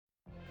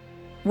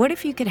What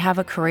if you could have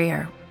a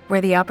career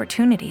where the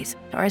opportunities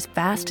are as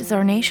vast as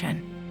our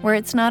nation, where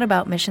it's not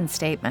about mission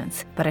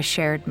statements, but a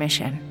shared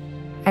mission?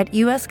 At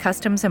U.S.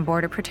 Customs and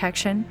Border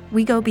Protection,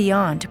 we go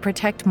beyond to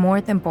protect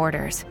more than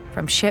borders.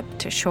 From ship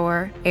to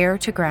shore, air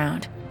to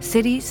ground,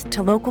 cities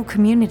to local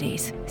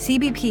communities,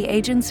 CBP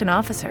agents and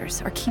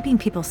officers are keeping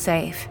people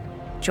safe.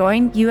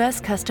 Join U.S.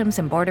 Customs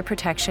and Border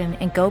Protection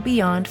and go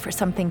beyond for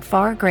something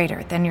far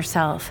greater than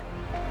yourself.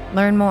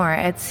 Learn more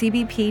at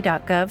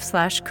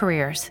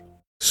cbp.gov/careers.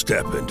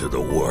 Step into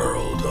the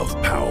world of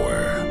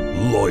power,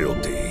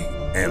 loyalty,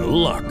 and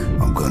luck.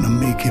 I'm gonna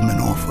make him an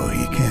offer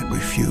he can't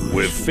refuse.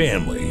 With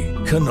family,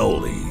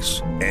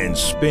 cannolis, and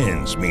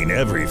spins mean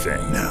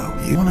everything. Now,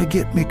 you wanna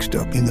get mixed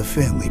up in the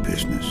family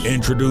business.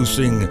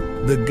 Introducing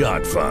The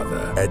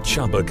Godfather at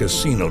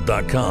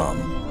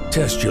ChumbaCasino.com.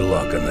 Test your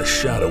luck in the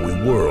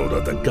shadowy world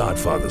of The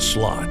Godfather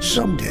slot.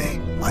 Someday,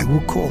 I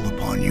will call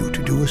upon you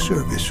to do a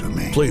service for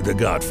me. Play The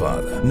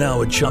Godfather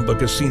now at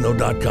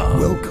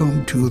ChumbaCasino.com.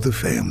 Welcome to the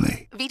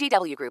family.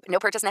 VGW Group. No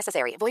purchase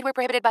necessary. Void where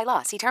prohibited by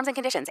law. See terms and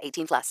conditions.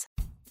 18+.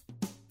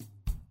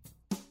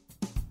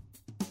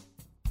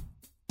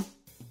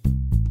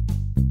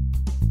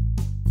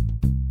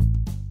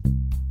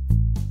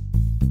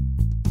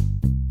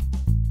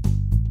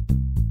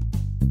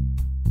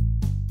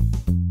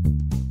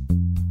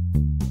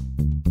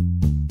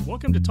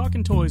 Welcome to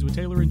Talking Toys with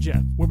Taylor and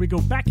Jeff, where we go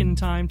back in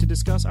time to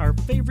discuss our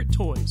favorite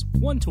toys,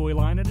 one toy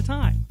line at a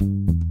time.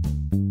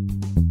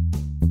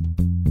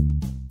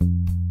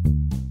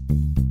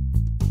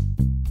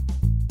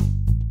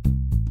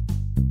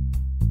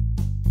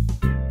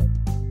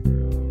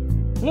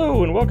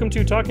 Hello, and welcome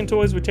to Talking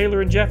Toys with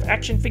Taylor and Jeff,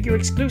 action figure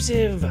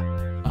exclusive.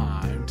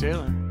 I'm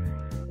Taylor.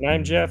 And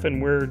I'm Jeff,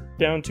 and we're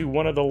down to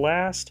one of the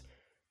last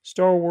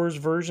Star Wars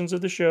versions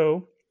of the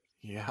show.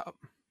 Yeah.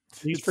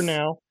 At least for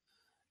now.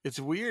 It's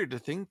weird to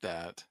think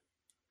that.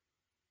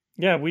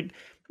 Yeah,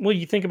 well,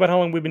 you think about how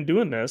long we've been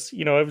doing this.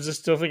 You know, I was just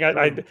still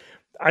thinking.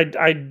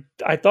 I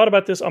thought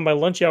about this on my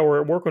lunch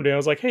hour at work one day. I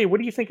was like, "Hey, what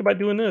do you think about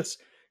doing this?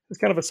 It's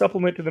kind of a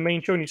supplement to the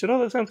main show." And you said, "Oh,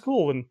 that sounds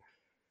cool." And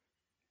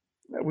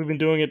we've been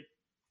doing it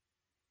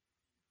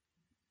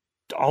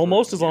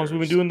almost as long as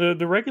we've been doing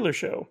the regular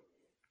show.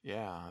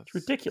 Yeah, it's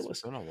ridiculous.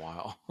 It's been a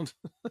while.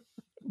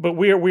 But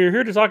we're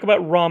here to talk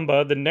about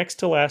Ramba, the next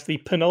to last, the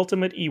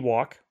penultimate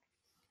Ewok.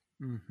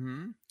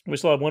 Mm-hmm. We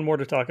still have one more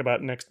to talk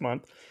about next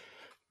month.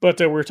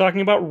 But we're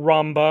talking about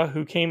Ramba,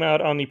 who came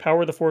out on the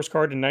Power of the Force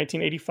card in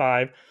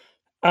 1985.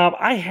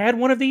 I had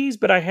one of these,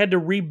 but I had to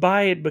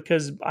rebuy it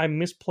because I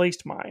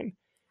misplaced mine.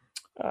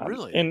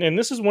 Really? And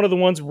this is one of the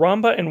ones,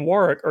 Ramba and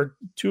Warwick are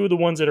two of the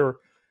ones that are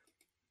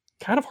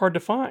kind of hard to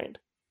find.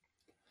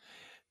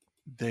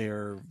 They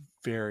are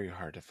very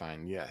hard to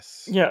find,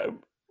 yes. Yeah,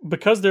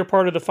 because they're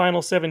part of the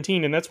final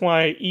 17, and that's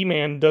why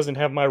E-Man doesn't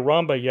have my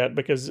Ramba yet,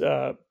 because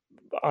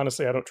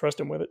honestly, I don't trust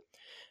him with it.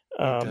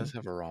 He does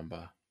have a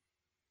Ramba.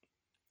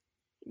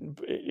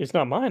 It's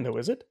not mine, though,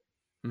 is it?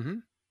 Mm-hmm.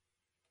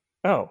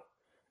 Oh,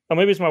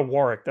 maybe it's my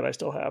Warwick that I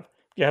still have.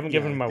 You haven't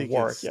given him my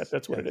Warwick yet.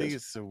 That's what it is. I think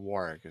it's the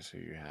Warwick is who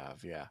you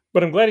have, yeah.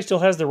 But I'm glad he still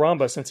has the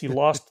Ramba since he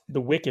lost the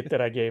Wicket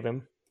that I gave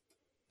him.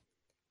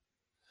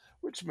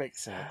 Which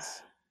makes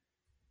sense.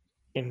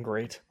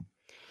 Ingrate.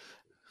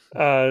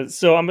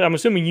 So I'm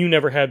assuming you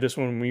never had this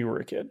one when you were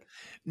a kid.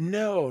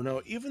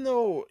 No. Even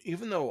though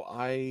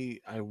I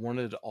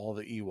wanted all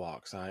the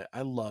Ewoks, I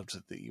loved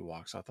the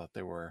Ewoks. I thought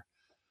they were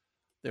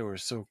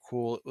so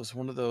cool. It was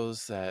one of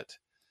those that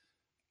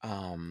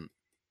I'm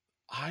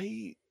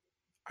trying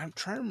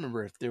to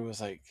remember if there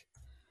was like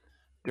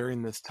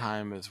during this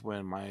time is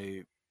when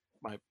my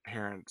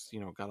parents,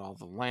 got all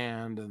the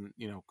land and,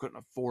 couldn't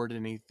afford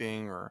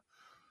anything or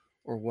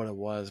what it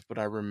was, but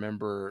I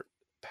remember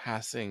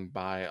passing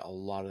by a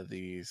lot of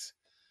these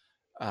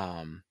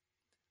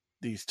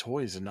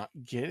toys and not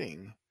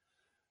getting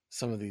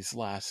some of these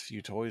last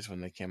few toys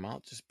when they came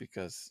out just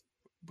because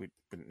we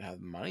didn't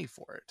have money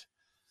for it.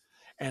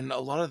 And a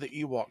lot of the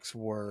Ewoks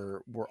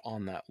were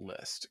on that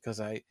list because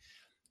I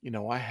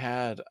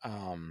had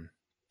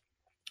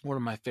one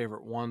of my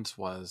favorite ones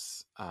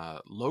was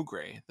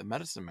Logray, the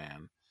Medicine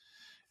Man,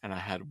 and I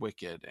had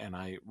Wicked, and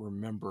I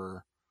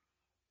remember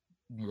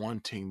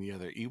wanting the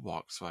other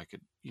Ewoks so I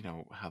could,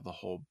 have the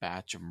whole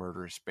batch of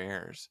murderous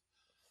bears.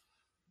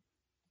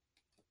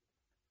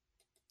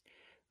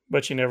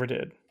 But you never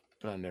did.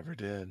 But I never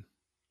did.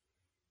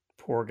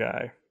 Poor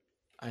guy.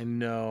 I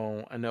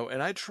know. And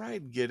I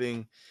tried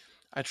going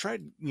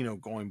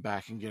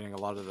back and getting a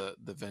lot of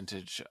the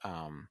vintage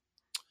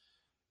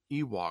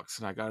Ewoks,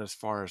 and I got as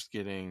far as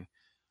getting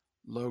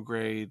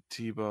Logray,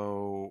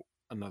 Tebow,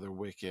 another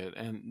Wicket,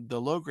 and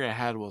the Logray I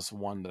had was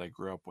one that I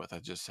grew up with. I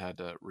just had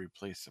to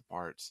replace the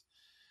parts.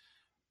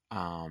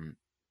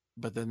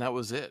 But then that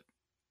was it.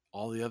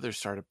 All the others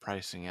started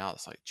pricing out.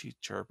 It's like Cheech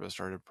Chirpa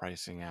started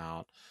pricing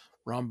out.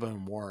 Ramba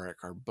and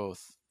Warwick are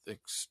both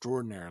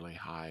extraordinarily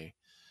high.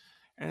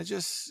 And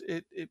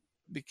it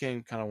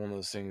became kind of one of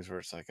those things where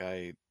it's like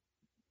I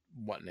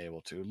wasn't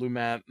able to.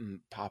 Lumat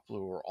and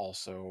Poplu were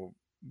also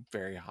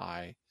very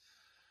high.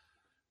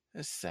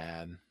 It's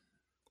sad.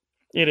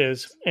 It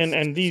is, and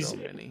So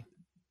many.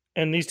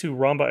 these two,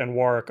 Ramba and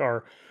Warwick,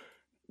 are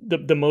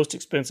the most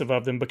expensive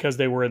of them because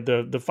they were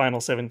the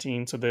final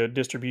 17, so the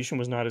distribution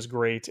was not as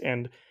great,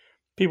 and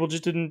people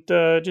just didn't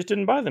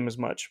buy them as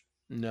much.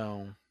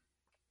 No.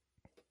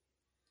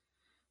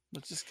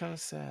 Which is kind of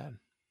sad.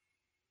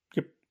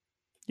 Yep,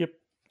 yep.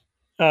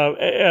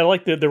 I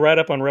like the write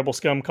up on Rebel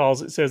Scum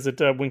calls. It says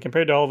that when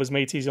compared to all of his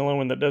mates, he's the only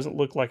one that doesn't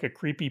look like a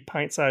creepy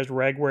pint-sized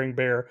rag-wearing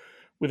bear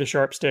with a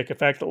sharp stick. A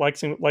fact that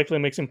likely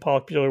makes him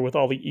popular with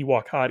all the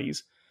Ewok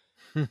hotties.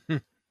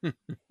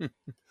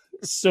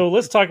 So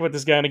let's talk about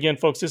this guy. And again,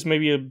 folks, this may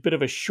be a bit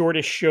of a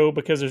shortish show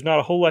because there's not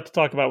a whole lot to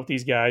talk about with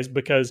these guys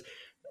because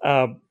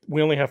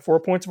we only have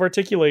 4 points of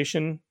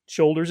articulation,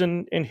 shoulders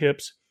and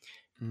hips,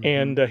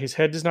 and his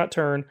head does not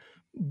turn.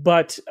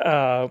 But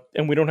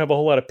and we don't have a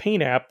whole lot of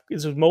paint app.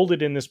 This was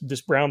molded in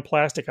this brown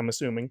plastic, I'm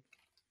assuming.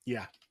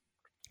 Yeah.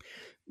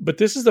 But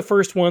this is the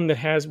first one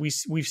that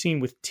we've seen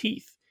with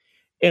teeth,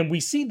 and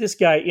we see this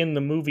guy in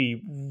the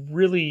movie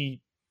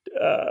really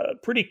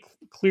pretty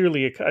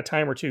clearly a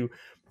time or two,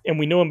 and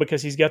we know him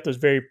because he's got those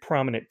very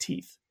prominent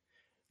teeth.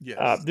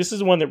 Yes. This is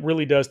the one that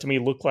really does to me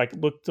look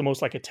the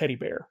most like a teddy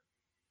bear.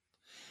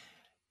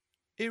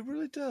 It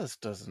really does,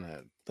 doesn't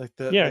it? Like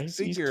the he's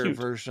figure cute.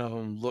 version of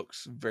him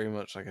looks very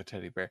much like a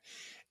teddy bear.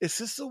 Is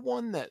this the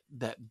one that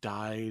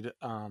died?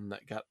 That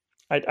got.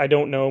 I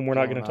don't know, and we're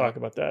not going to blown talk up?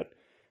 about that.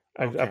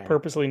 I Okay.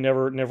 purposely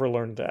never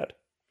learned that.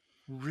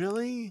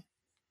 Really?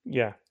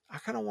 Yeah. I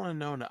kind of want to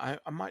know now.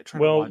 I might try.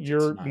 to Well, watch it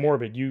you're tonight.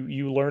 morbid.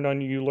 You learn on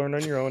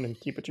your own and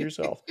keep it to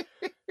yourself.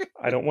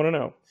 I don't want to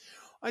know.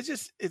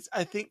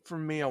 I think for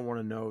me, I want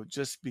to know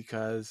just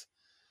because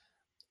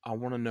I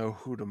want to know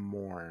who to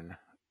mourn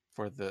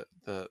for the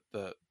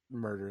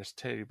murderous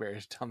teddy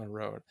bears down the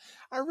road.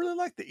 I really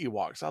like the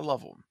Ewoks. I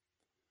love them.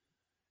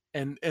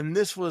 And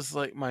this was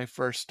like my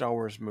first Star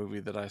Wars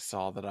movie that I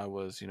saw that I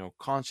was,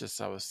 conscious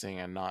I was seeing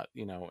and not,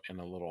 in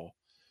a little,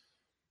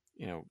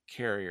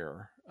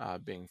 carrier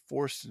being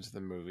forced into the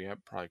movie. I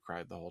probably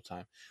cried the whole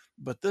time.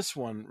 But this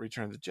one,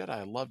 Return of the Jedi,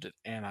 I loved it.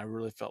 And I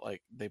really felt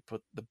like they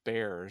put the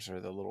bears or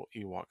the little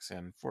Ewoks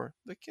in for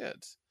the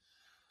kids.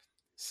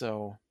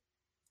 So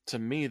to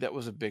me, that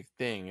was a big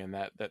thing. And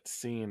that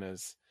scene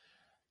is,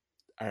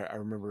 I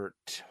remember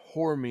it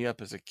tore me up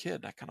as a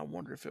kid. I kind of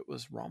wonder if it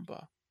was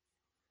Ramba.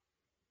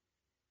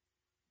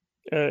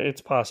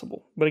 It's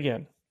possible, but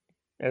again,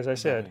 as I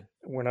said, Right.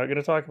 we're not going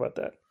to talk about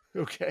that.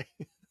 Okay.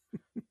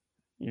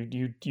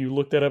 You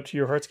look that up to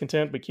your heart's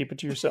content, but keep it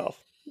to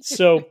yourself.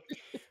 So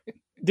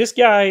this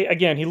guy,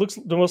 again, he looks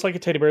the most like a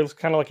teddy bear. Looks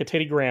kind of like a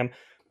Teddy Graham.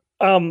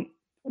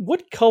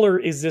 What color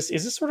is this?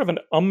 Is this sort of an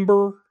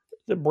umber,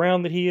 the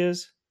brown that he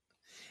is?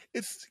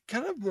 It's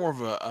kind of more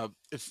of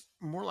it's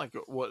more like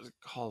what it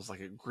calls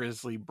like a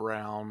grizzly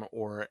brown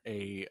or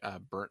a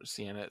burnt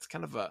sienna. It's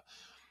kind of a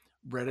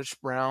reddish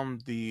brown.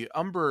 The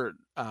umber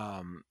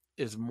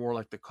is more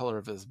like the color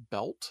of his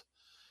belt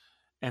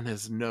and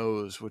his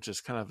nose, which is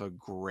kind of a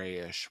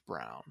grayish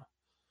brown.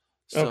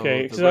 So Okay,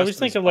 the because I rest was of his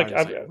thinking body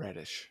is like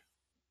reddish.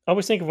 I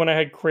was thinking when I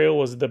had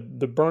Crayolas,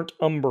 the burnt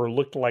umber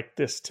looked like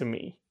this to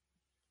me.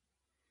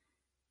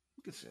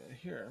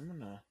 Here, I'm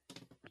gonna.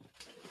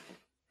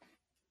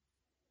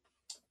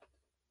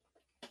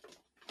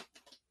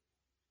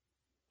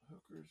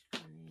 Hooker's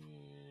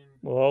green.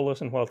 Well, I'll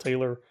listen while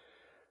Taylor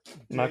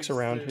knocks Digs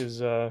around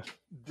through-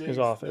 his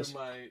office.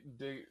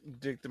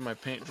 Dig through my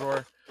paint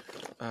drawer.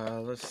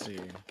 Let's see.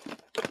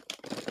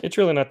 It's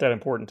really not that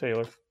important,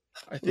 Taylor.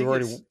 I We've think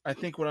already- I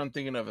think what I'm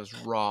thinking of is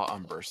raw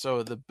umber.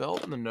 So the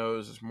belt and the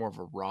nose is more of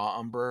a raw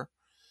umber.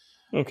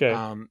 Okay.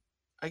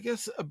 I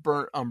guess a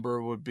burnt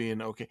umber would be an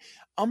okay.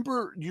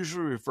 Umber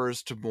usually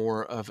refers to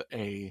more of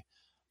a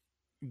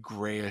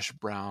grayish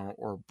brown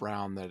or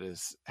brown that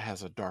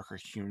has a darker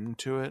hue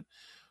to it,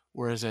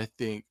 whereas I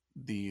think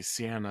the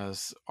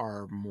siennas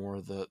are more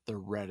the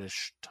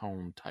reddish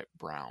tone type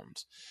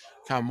browns,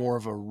 kind of more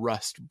of a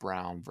rust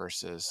brown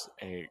versus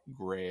a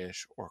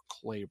grayish or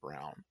clay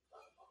brown.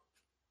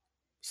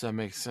 Does that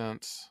make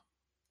sense?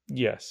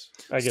 Yes,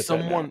 I get that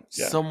now.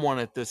 Yeah. Someone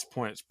at this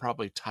point is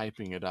probably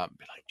typing it up and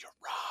be like, "You're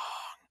wrong.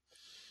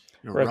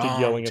 You're Or after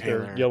wrong, yelling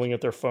Taylor."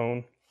 at their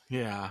phone.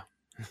 Yeah.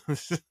 I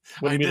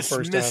Wouldn't be the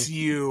first dismiss time.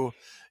 you.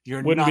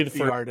 You're Wouldn't be not the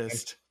the first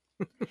artist.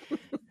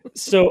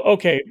 So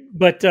okay,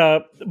 but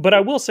I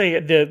will say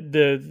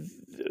the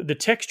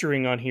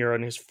texturing on here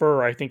on his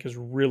fur I think is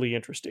really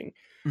interesting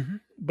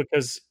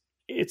because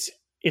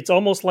it's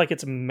almost like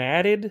it's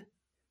matted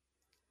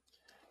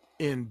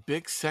In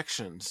big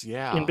sections,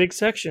 yeah. in big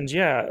sections.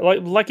 Yeah,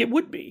 like it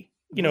would be.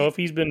 If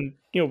he's been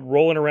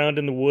rolling around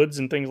in the woods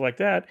and things like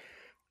that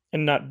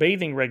and not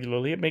bathing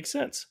regularly, it makes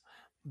sense.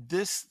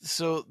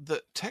 So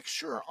the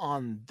texture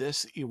on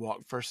this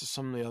Ewok versus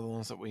some of the other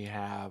ones that we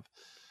have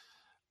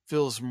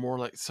feels more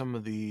like some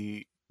of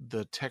the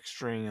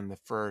texturing and the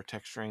fur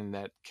texturing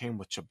that came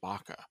with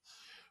Chewbacca,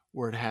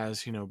 where it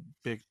has,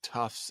 big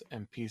tufts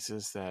and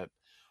pieces that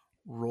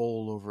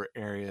roll over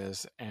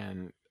areas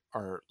and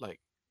are like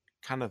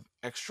kind of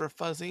extra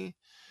fuzzy.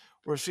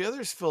 Whereas the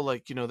others feel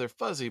like, they're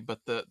fuzzy, but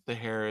the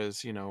hair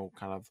is, kind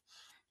of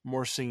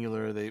more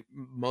singular.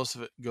 Most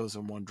of it goes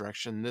in one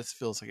direction. This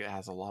feels like it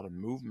has a lot of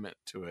movement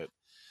to it.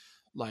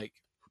 Like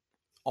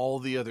all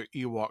the other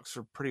Ewoks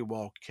are pretty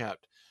well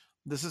kept.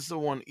 This is the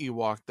one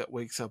Ewok that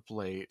wakes up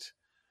late,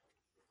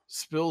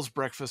 spills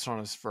breakfast on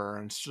his fur.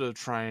 Instead of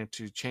trying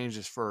to change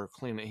his fur or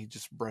clean it, he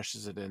just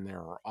brushes it in there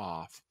or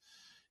off.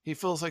 He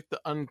feels like the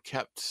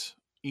unkept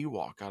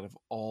Ewok out of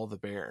all the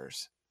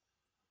bears.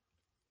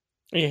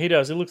 Yeah, he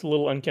does. He looks a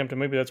little unkempt, and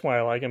maybe that's why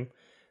I like him,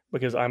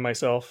 because I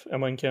myself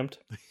am unkempt.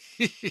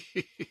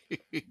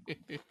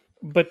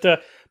 But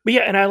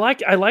yeah, and I like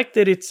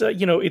that it's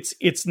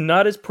it's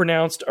not as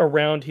pronounced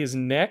around his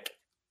neck.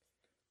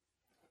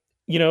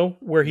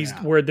 Where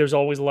where there's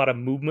always a lot of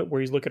movement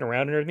where he's looking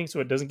around and everything, so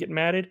it doesn't get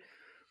matted.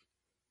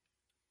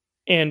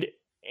 And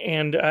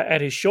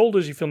at his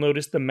shoulders, if you'll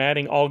notice, the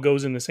matting all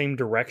goes in the same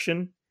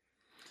direction.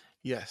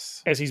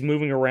 Yes, as he's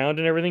moving around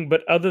and everything.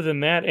 But other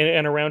than that,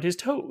 and around his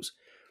toes,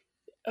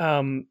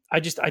 I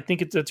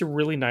think it's a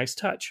really nice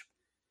touch.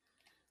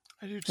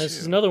 I do too. This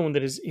is another one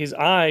that his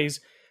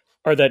eyes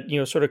are that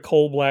sort of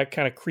coal black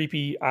kind of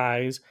creepy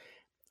eyes.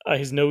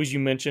 His nose, you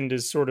mentioned,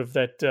 is sort of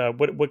that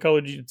what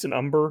color? It's an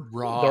umber,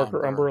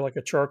 darker umber, like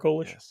a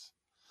charcoalish. Yes,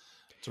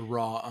 it's a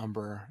raw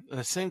umber,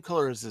 the same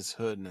color as his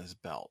hood and his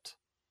belt.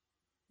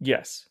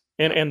 Yes,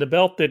 and the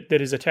belt that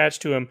is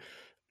attached to him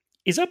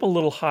is up a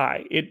little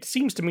high. It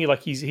seems to me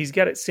like he's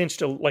got it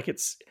cinched like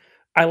it's.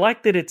 I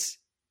like that it's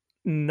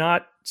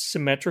not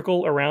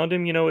symmetrical around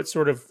him. It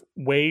sort of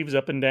waves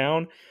up and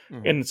down,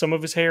 and some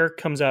of his hair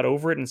comes out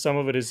over it, and some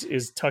of it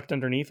is tucked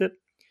underneath it.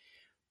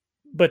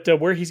 But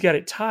where he's got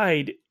it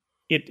tied,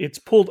 it's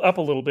pulled up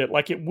a little bit,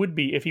 like it would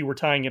be if he were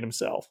tying it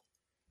himself.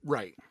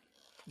 Right.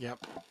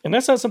 Yep. And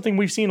that's not something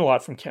we've seen a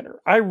lot from Kenner.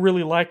 I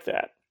really like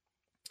that.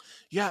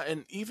 Yeah,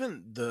 and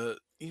even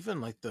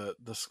like the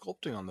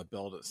sculpting on the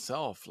belt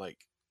itself,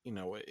 like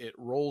it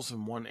rolls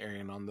in one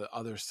area, and on the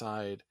other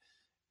side,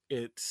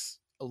 it's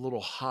a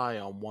little high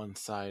on one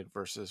side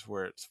versus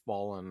where it's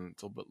fallen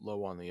a little bit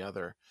low on the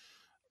other.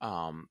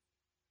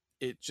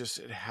 It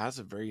has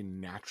a very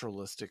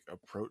naturalistic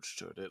approach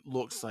to it. It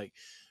looks like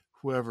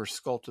whoever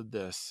sculpted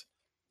this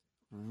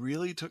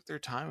really took their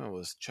time and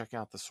was checking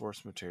out the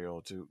source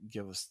material to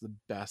give us the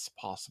best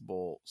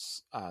possible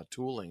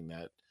tooling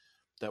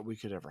that we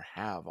could ever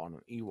have on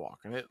an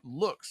Ewok. And it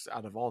looks,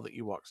 out of all the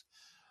Ewoks,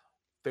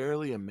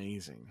 fairly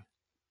amazing.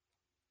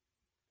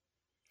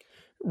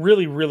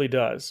 Really, really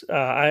does.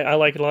 I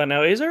like it a lot.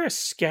 Now, is there a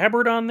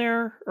scabbard on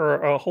there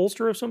or a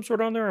holster of some sort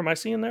on there? Am I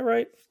seeing that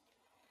right?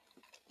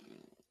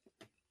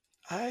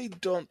 I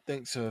don't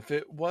think so. If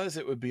it was,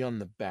 it would be on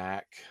the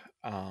back.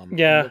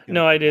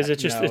 No, it is.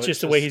 It's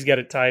just the way he's got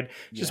it tied.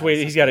 Just the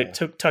way he's got it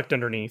tucked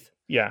underneath.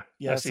 Yeah,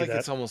 it's like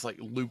it's almost like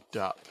looped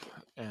up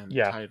and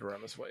tied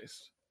around his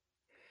waist.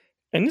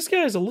 And this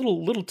guy is a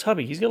little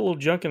tubby. He's got a little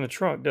junk in the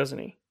trunk, doesn't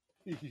he?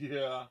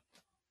 Yeah.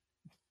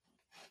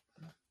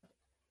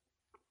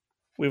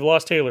 We've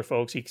lost Taylor,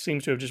 folks. He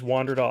seems to have just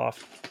wandered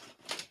off.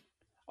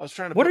 I was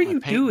trying to. What are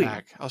you doing?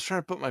 I was trying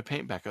to put my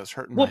paint back. I was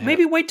hurting. Well,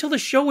 maybe wait till the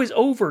show is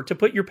over to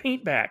put your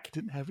paint back. I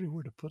didn't have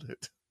anywhere to put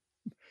it.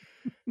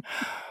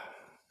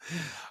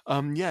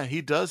 Yeah,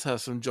 he does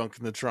have some junk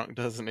in the trunk,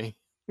 doesn't he?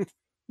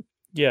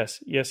 Yes,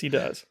 he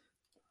does.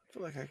 I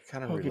feel like I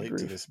kind of relate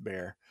to this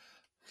bear.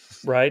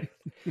 Right?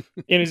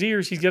 In his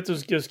ears, he's got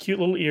those cute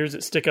little ears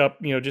that stick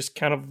up, just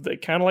kind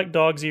of like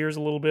dog's ears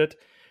a little bit,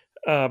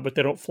 but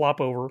they don't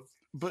flop over.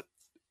 But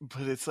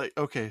it's like,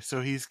 okay,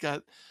 so he's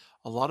got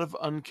a lot of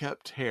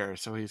unkept hair,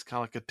 so he's kind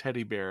of like a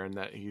teddy bear in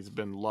that he's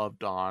been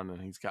loved on,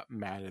 and he's got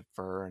matted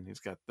fur, and he's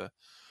got the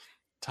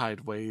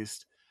tied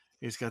waist.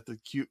 He's got the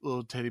cute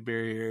little teddy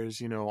bear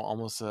ears,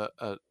 almost a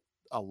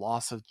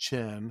loss of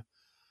chin.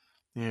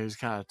 He's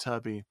kind of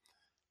tubby.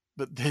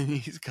 But then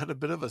he's got a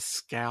bit of a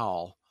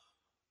scowl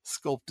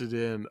sculpted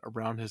in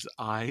around his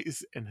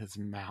eyes and his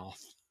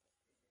mouth.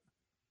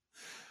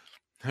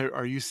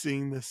 Are you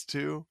seeing this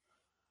too?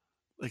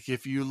 Like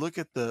if you look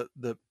at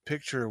the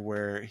picture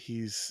where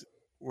he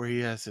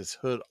has his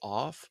hood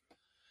off,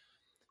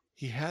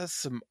 he has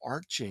some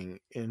arching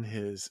in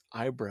his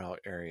eyebrow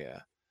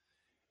area.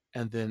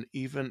 And then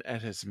even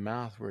at his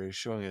mouth where he's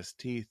showing his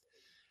teeth,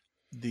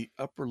 the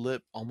upper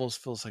lip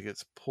almost feels like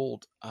it's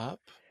pulled up.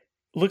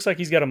 Looks like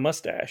he's got a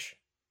mustache.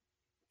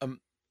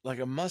 Like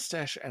a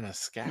mustache and a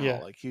scowl. Yeah.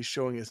 Like he's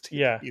showing his teeth.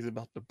 Yeah. He's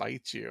about to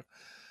bite you.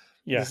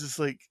 Yeah.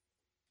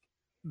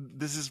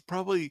 This is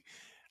probably...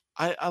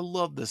 I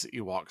love this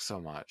Ewok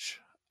so much.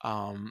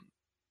 And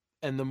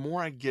the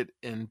more I get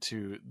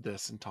into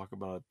this and talk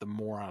about it, the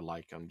more I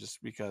like him,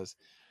 just because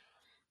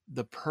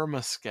the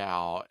perma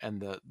scowl and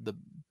the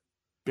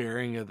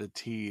baring of the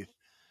teeth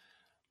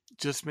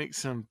just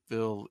makes him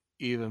feel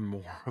even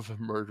more of a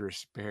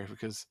murderous bear,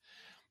 because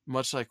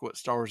much like what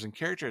Star Wars in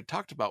character had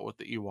talked about with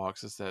the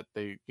Ewoks, is that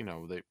they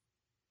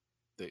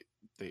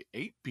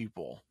ate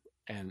people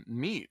and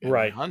meat and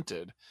right. They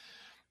hunted.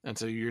 And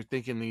so you're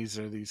thinking these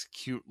are these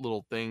cute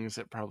little things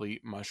that probably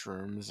eat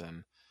mushrooms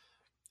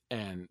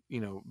and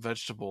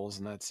vegetables,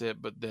 and that's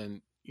it. But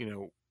then,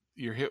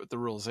 you're hit with the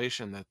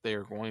realization that they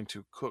are going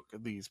to cook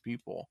these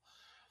people.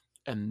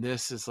 And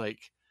this is like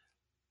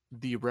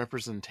the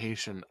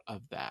representation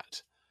of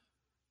that.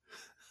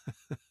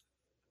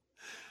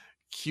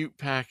 Cute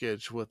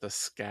package with a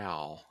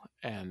scowl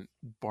and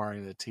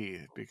baring the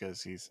teeth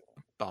because he's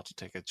about to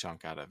take a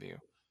chunk out of you.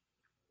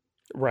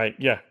 Right.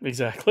 Yeah,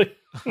 exactly.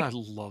 I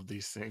love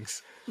these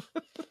things.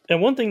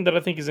 And one thing that I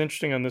think is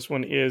interesting on this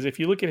one is if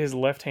you look at his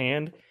left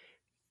hand,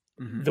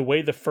 the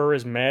way the fur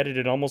is matted,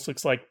 it almost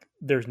looks like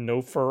there's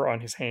no fur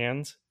on his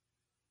hands.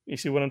 You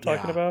see what I'm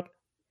talking Yeah. about?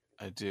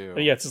 I do.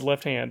 Yeah, it's his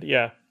left hand.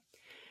 Yeah.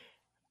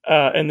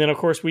 And then, of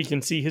course, we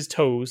can see his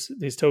toes.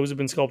 His toes have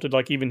been sculpted,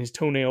 like even his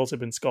toenails have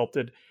been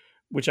sculpted,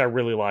 which I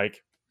really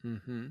like.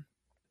 Mm-hmm.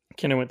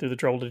 Kenner went through the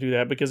trouble to do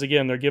that because,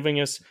 again, they're giving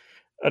us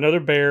another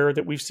bear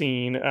that we've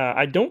seen.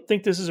 I don't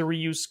think this is a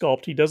reused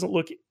sculpt. He doesn't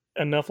look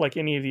enough like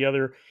any of the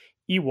other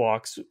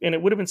Ewoks, and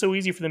it would have been so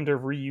easy for them to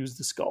have reused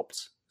the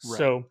sculpts. Right.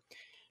 So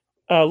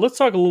let's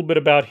talk a little bit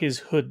about his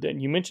hood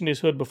then. You mentioned his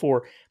hood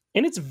before,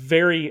 and it's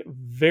very,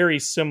 very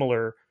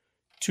similar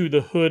to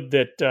the hood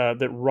that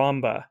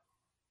Ramba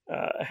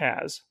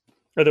has,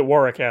 or that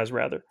Warwick has,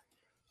 rather.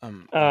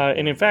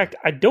 And in fact,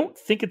 I don't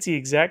think it's the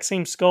exact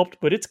same sculpt,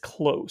 but it's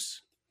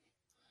close.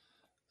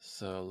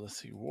 So let's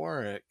see.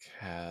 Warwick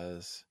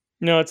has.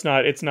 No, it's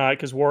not. It's not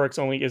because Warwick's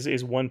only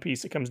is one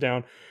piece that comes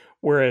down,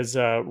 whereas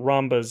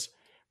Ramba's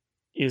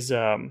is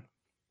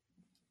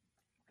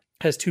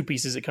has two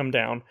pieces that come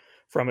down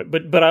from it.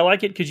 But I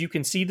like it because you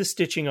can see the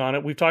stitching on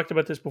it. We've talked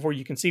about this before.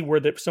 You can see where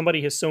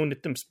somebody has sewn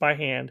it them by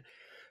hand,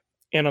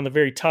 and on the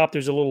very top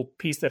there's a little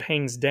piece that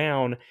hangs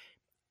down,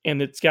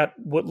 and it's got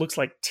what looks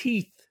like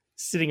teeth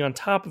sitting on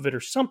top of it or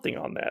something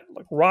on that,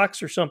 like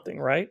rocks or something.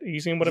 Right? Are you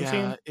seeing what I'm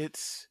seeing?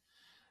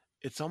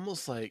 It's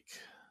almost like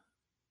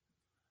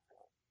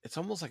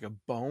a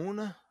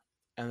bone,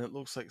 and it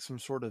looks like some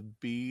sort of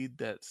bead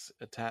that's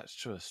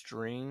attached to a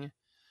string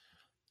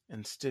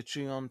and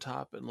stitching on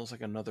top. It looks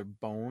like another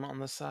bone on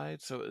the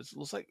side, so it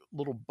looks like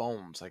little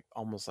bones, like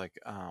almost like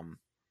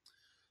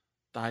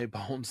thigh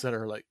bones that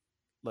are like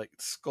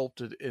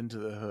sculpted into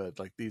the hood.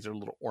 Like these are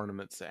little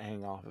ornaments that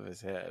hang off of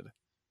his head.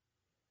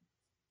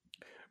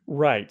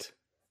 Right.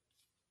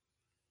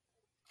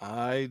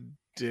 I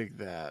dig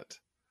that.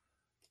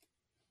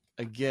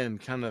 Again,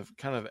 kind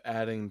of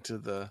adding to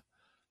the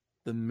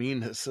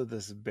meanness of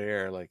this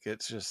bear. Like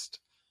it's just,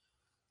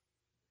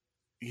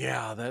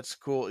 yeah, that's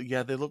cool.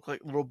 Yeah, they look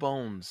like little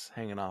bones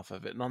hanging off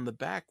of it. And on the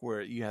back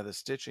where you have the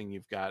stitching,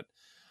 you've got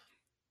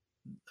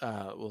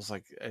was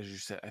like, as you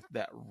said,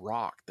 that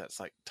rock that's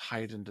like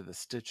tied into the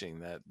stitching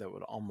that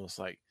would almost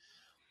like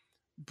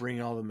bring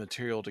all the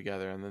material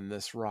together. And then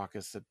this rock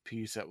is the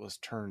piece that was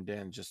turned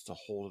in just to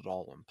hold it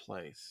all in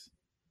place.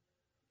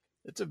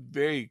 It's a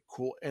very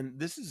cool, and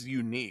this is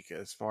unique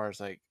as far as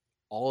like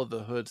all of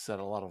the hoods that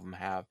a lot of them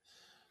have.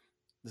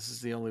 This is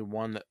the only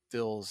one that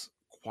feels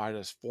quite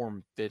as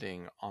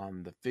form-fitting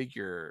on the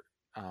figure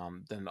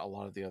than a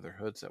lot of the other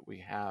hoods that we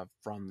have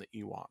from the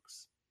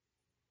Ewoks.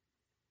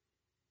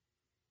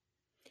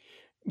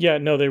 Yeah,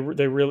 no, it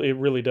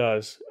really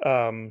does.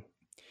 And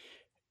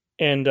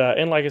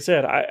like I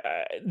said,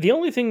 the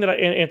only thing that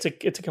and it's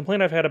a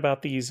complaint I've had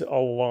about these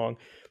all along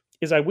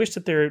is I wish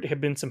that there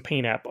had been some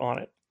paint app on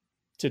it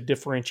to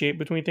differentiate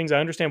between things. I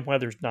understand why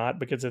there's not,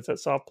 because it's that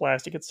soft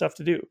plastic. It's tough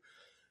to do,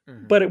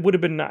 but it would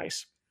have been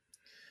nice.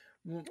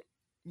 Well,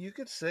 you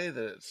could say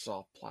that it's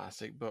soft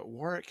plastic, but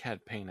Warwick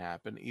had paint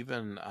app, and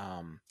even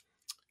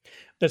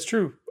that's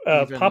true.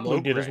 even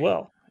Poplu did as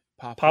well.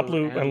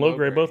 Poplu and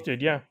Logray both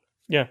did. Yeah.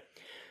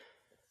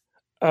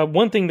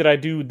 One thing that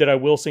I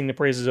will sing the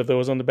praises of, though,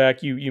 is on the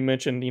back. You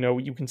mentioned,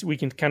 we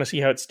can kind of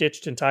see how it's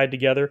stitched and tied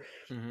together,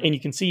 and you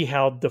can see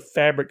how the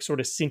fabric sort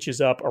of cinches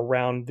up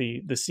around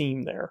the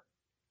seam there.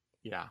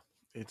 Yeah,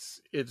 it's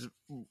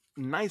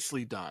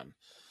nicely done.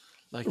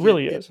 Like it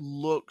really is. It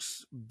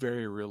looks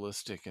very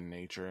realistic in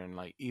nature, and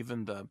like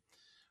even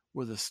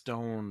where the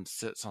stone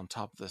sits on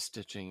top of the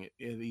stitching,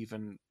 it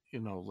even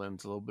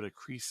lends a little bit of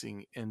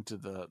creasing into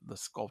the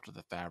sculpt of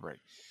the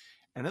fabric,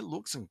 and it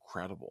looks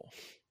incredible.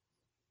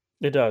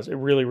 It does. It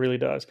really, really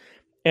does.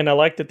 And I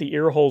like that the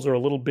ear holes are a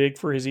little big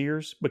for his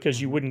ears because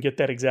you wouldn't get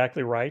that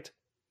exactly right.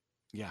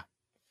 Yeah.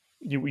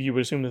 You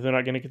would assume that they're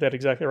not going to get that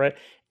exactly right.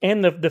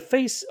 And the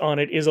face on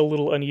it is a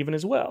little uneven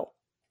as well.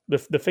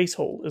 The face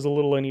hole is a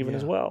little uneven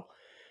as well.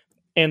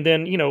 And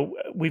then,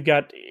 we've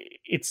got,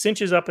 it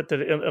cinches up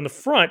on the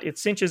front, it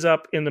cinches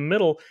up in the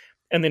middle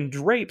and then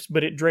drapes,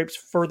 but it drapes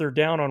further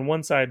down on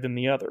one side than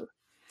the other.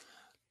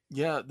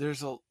 Yeah,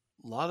 there's a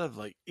lot of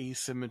like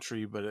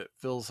asymmetry, but it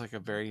feels like a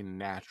very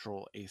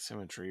natural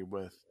asymmetry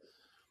with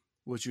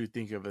what you would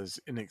think of as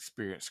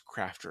inexperienced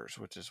crafters,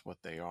 which is what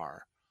they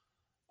are.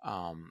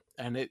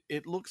 And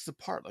it looks the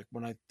part. Like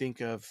when I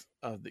think of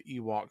the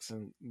Ewoks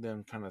and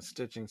them kind of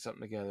stitching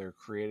something together,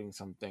 creating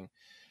something,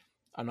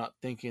 I'm not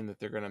thinking that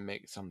they're going to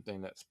make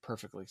something that's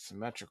perfectly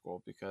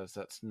symmetrical, because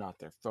that's not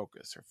their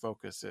focus. Their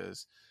focus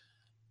is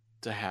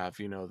to have,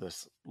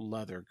 this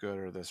leather good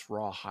or this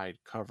rawhide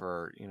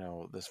cover,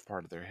 this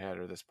part of their head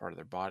or this part of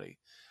their body.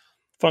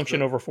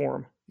 Function over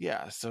form.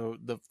 Yeah. So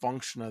the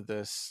function of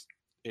this,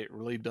 it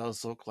really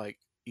does look like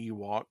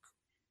Ewok,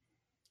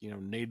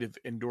 native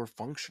indoor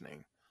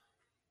functioning.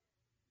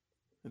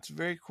 It's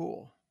very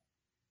cool.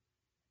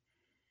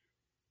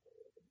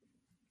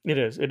 It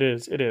is.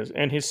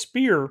 And his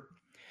spear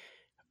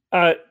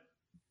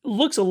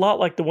looks a lot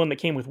like the one that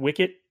came with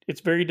Wicket.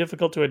 It's very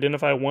difficult to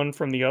identify one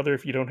from the other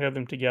if you don't have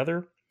them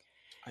together.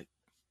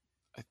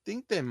 I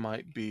think they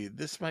might be.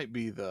 This might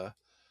be the.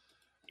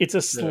 It's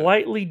a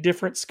slightly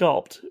different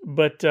sculpt,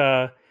 but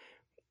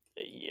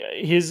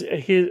his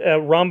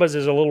Ramba's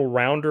is a little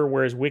rounder,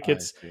 whereas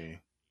Wicket's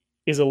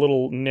is a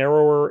little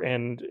narrower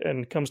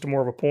and comes to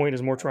more of a point,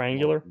 is more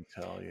triangular.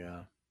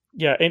 Yeah.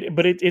 Yeah,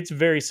 but it's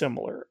very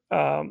similar,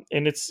 and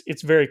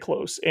it's very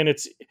close, and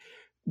it's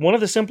one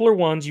of the simpler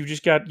ones.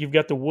 You've got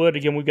the wood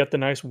again. We've got the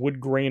nice wood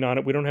grain on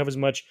it. We don't have as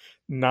much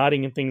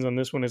knotting and things on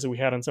this one as we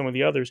had on some of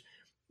the others.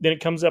 Then it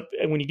comes up,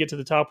 and when you get to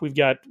the top, we've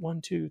got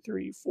 1, 2,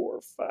 3,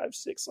 4, 5,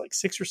 6, like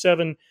 6 or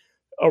 7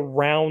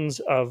 rounds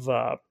of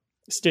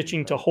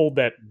stitching to hold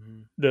that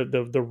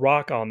the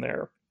rock on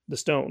there, the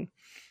stone,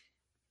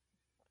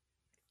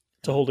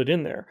 to hold it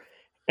in there,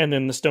 and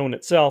then the stone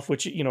itself,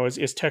 which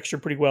is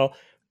textured pretty well.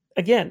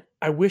 Again,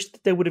 I wish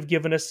that they would have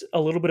given us a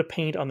little bit of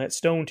paint on that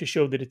stone to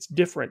show that it's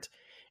different,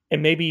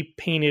 and maybe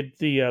painted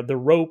the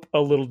rope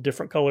a little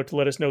different color to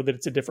let us know that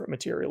it's a different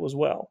material as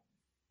well.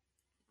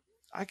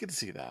 I could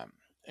see that.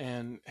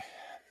 And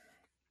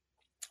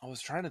I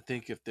was trying to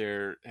think if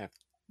there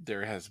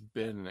has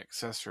been an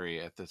accessory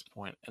at this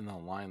point in the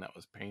line that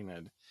was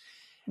painted.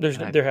 There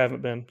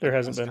hasn't been.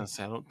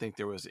 I don't think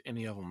there was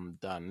any of them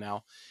done.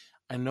 Now,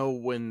 I know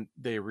when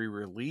they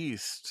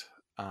re-released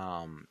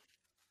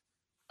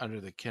under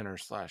the Kenner /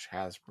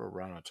 Hasbro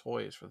run of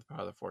toys for the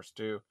Power of the Force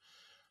 2,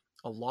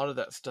 a lot of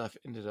that stuff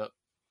ended up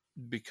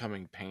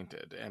becoming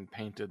painted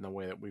in the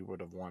way that we would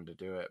have wanted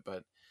to do it.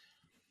 But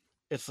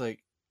it's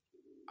like,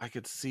 I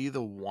could see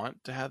the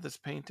want to have this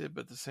painted,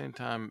 but at the same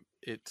time,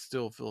 it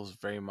still feels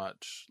very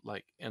much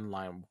like in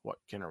line with what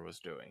Kenner was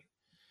doing.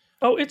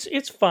 Oh,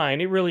 it's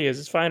fine. It really is.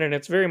 It's fine, and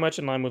it's very much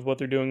in line with what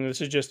they're doing.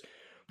 This is just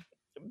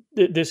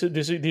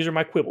these are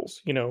my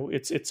quibbles.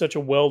 It's such a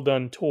well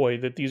done toy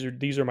that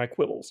these are my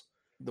quibbles.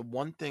 The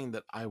one thing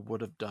that I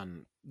would have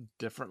done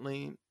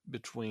differently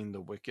between the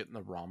Wicket and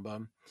the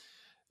Ramba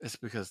is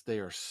because they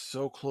are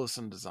so close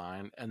in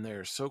design and they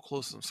are so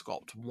close in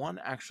sculpt. One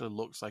actually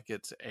looks like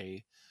it's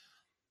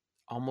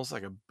almost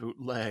like a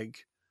bootleg,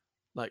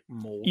 like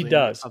molding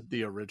of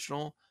the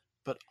original,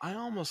 but I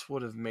almost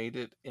would have made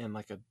it in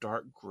like a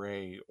dark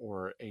gray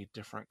or a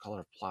different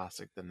color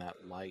plastic than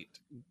that light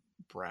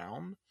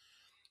brown.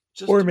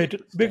 Or made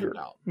it bigger,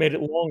 made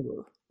it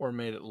longer. Or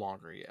made it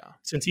longer, yeah.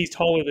 Since he's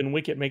taller than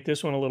Wicket, make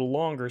this one a little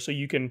longer so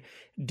you can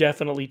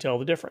definitely tell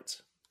the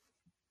difference.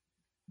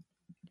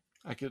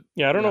 I could.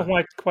 Yeah, I don't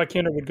know why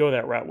Kenner would go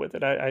that route with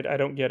it. I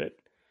don't get it.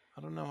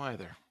 I don't know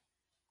either.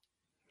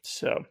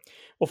 So,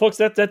 well, folks,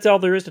 that's all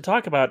there is to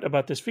talk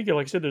about this figure.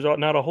 Like I said, there's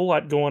not a whole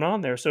lot going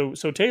on there. So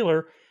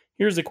Taylor,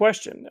 here's the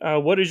question: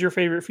 what is your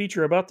favorite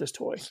feature about this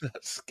toy?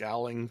 That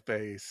scowling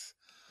face,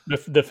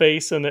 the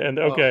face, and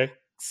okay,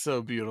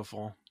 so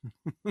beautiful.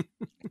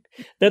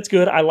 That's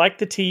good. I like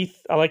the teeth.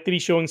 I like that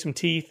he's showing some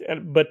teeth,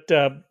 but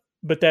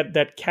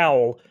that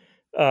cowl,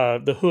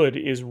 the hood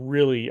is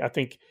really, I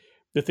think,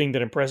 the thing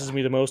that impresses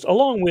me the most,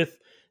 along with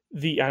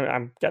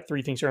I've got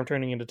 3 things here I'm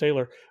turning into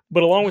Taylor,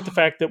 but along with the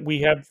fact that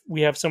we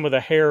have some of the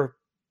hair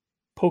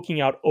poking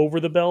out over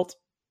the belt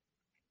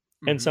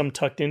and some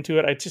tucked into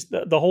it. I just,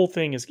 the whole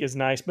thing is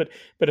nice, but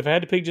if I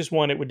had to pick just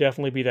one, it would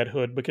definitely be that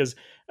hood, because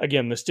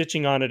again, the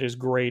stitching on it is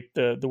great.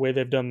 The way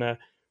they've done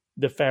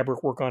the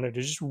fabric work on it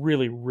is just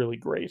really, really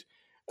great.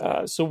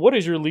 So what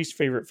is your least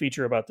favorite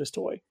feature about this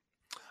toy?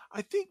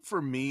 I think for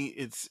me,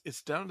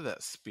 it's down to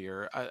that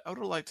spear. I would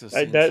have liked to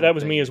see that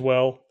was me as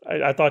well.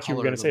 I thought you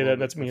were going to say that.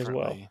 That's me as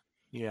well.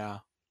 Yeah.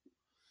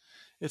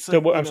 It's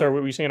like, so, I'm sorry,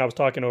 what were you saying? I was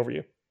talking over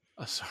you.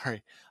 Oh, sorry.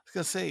 I was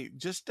going to say,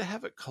 just to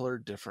have it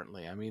colored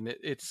differently. I mean,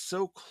 it's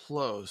so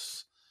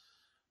close,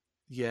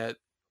 yet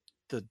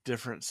the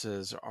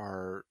differences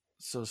are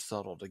so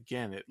subtle.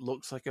 Again, it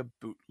looks like a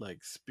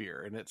bootleg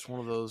spear, and it's one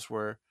of those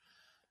where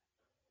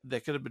they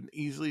could have been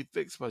easily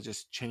fixed by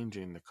just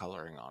changing the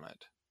coloring on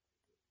it.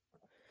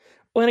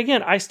 Well, and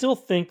again, I still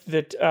think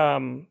that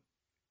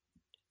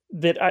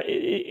they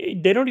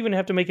don't even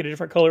have to make it a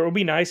different color. It would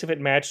be nice if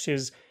it matched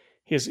his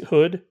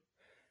hood,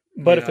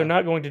 but if they're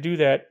not going to do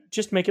that,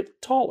 just make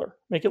it taller,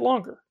 make it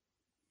longer.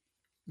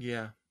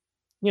 Yeah,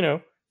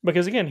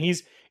 because again,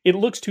 it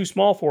looks too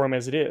small for him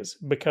as it is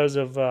because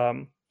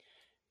it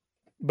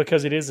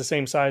is the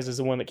same size as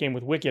the one that came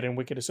with Wicket, and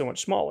Wicket is so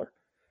much smaller.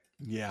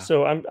 Yeah.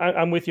 So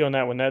I'm with you on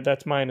that one.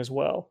 That's mine as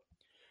well.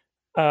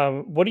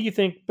 What do you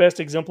think best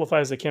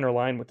exemplifies the Kenner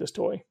line with this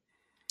toy?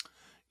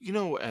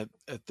 At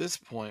this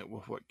point,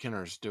 with what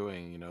Kenner's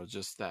doing,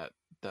 just that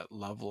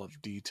level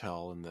of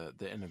detail and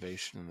the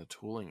innovation and the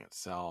tooling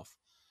itself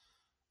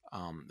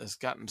has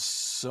gotten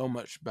so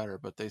much better,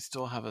 but they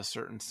still have a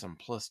certain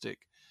simplistic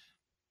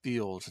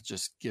feel to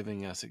just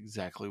giving us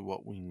exactly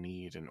what we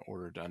need in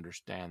order to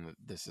understand that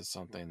this is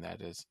something that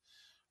is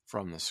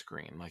from the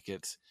screen. Like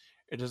it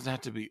doesn't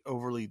have to be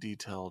overly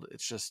detailed.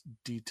 It's just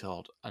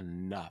detailed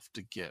enough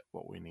to get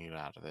what we need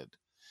out of it.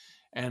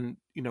 And,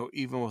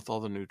 even with all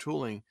the new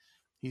tooling,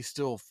 he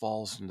still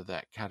falls into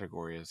that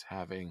category as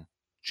having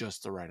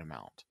just the right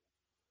amount.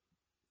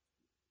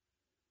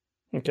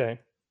 Okay.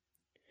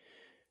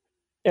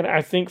 And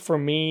I think for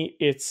me,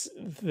 it's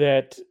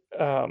that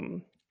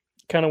kind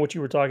of what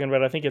you were talking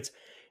about. I think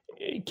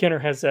Kenner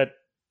has that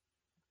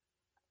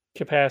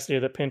capacity,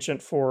 that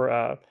penchant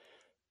for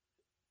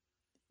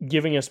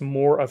giving us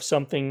more of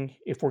something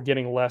if we're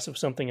getting less of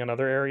something in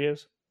other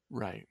areas.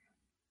 Right.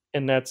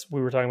 And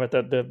we were talking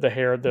about the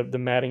hair, the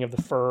matting of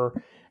the fur,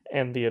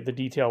 and the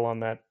detail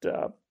on that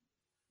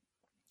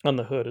on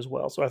the hood as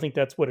well. So I think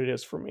that's what it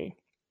is for me.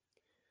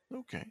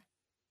 Okay.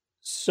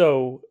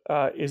 So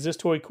is this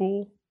toy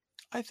cool?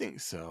 I think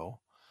so.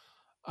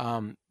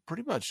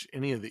 Pretty much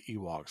any of the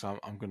Ewoks,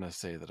 I'm going to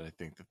say that I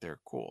think that they're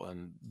cool.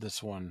 And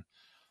this one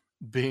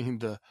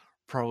being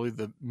probably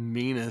the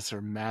meanest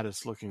or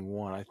maddest looking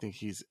one, I think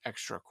he's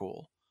extra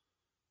cool.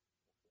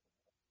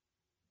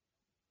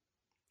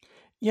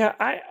 Yeah,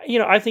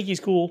 I think he's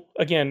cool.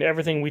 Again,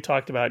 everything we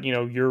talked about,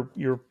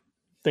 your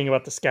thing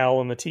about the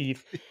scowl and the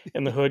teeth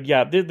and the hood.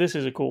 Yeah, this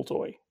is a cool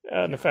toy.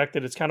 And the fact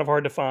that it's kind of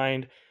hard to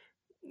find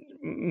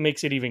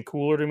makes it even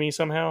cooler to me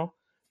somehow.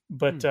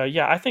 But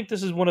yeah, I think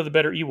this is one of the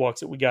better Ewoks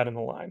that we got in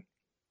the line.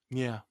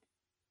 Yeah.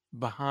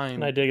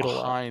 And I dig it a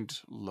lot. Behind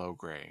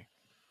Logray.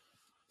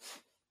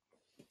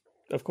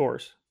 Of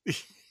course.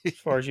 As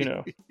far as you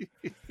know.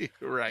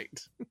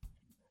 Right.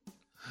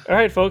 All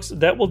right, folks,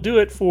 that will do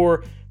it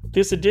for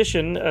this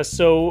edition.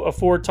 So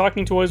for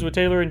Talking Toys with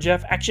Taylor and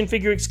Jeff, action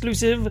figure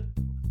exclusive.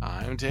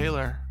 I'm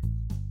Taylor.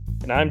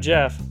 And I'm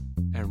Jeff.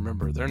 And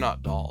remember, they're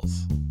not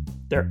dolls.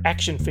 They're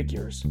action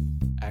figures.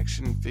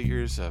 Action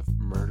figures of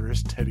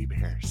murderous teddy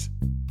bears.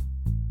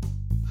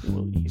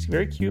 He's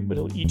very cute, but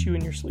he'll eat you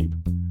in your sleep.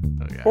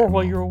 Oh, yeah, or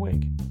while you're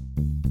awake.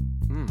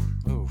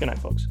 Good night,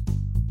 folks.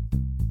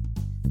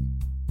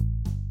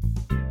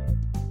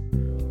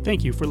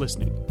 Thank you for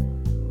listening.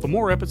 For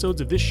more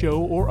episodes of this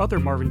show or other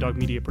Marvin Dog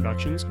Media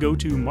productions, go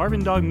to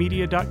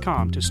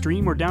marvindogmedia.com to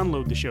stream or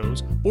download the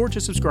shows or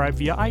to subscribe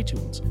via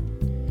iTunes.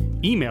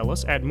 Email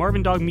us at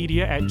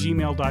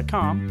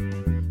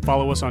marvindogmedia@gmail.com.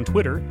 Follow us on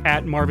Twitter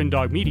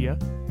 @marvindogmedia.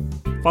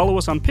 Follow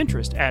us on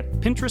Pinterest at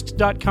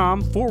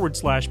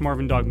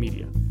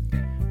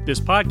pinterest.com/marvindogmedia. This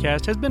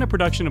podcast has been a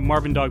production of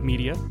Marvin Dog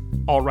Media,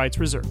 all rights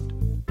reserved.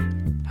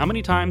 How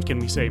many times can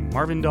we say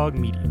Marvin Dog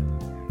Media?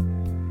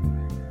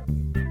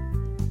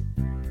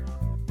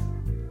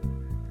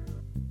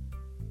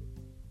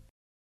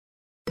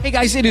 Hey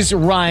guys, it is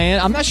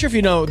Ryan. I'm not sure if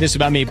you know this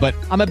about me, but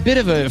I'm a bit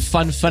of a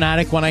fun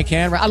fanatic when I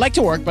can. I like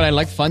to work, but I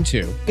like fun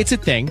too. It's a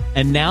thing.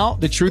 And now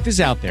the truth is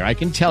out there. I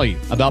can tell you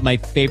about my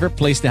favorite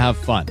place to have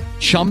fun.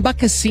 Chumba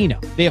Casino.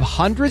 They have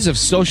hundreds of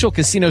social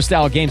casino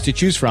style games to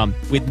choose from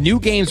with new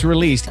games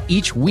released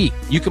each week.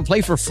 You can play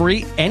for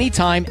free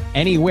anytime,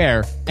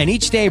 anywhere. And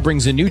each day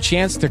brings a new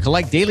chance to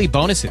collect daily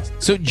bonuses.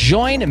 So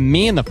join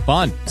me in the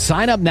fun.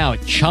 Sign up now at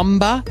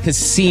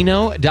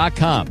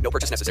ChumbaCasino.com. No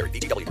purchase necessary.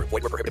 VGW Group.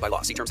 Void where prohibited by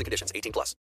law. See terms and conditions. 18+.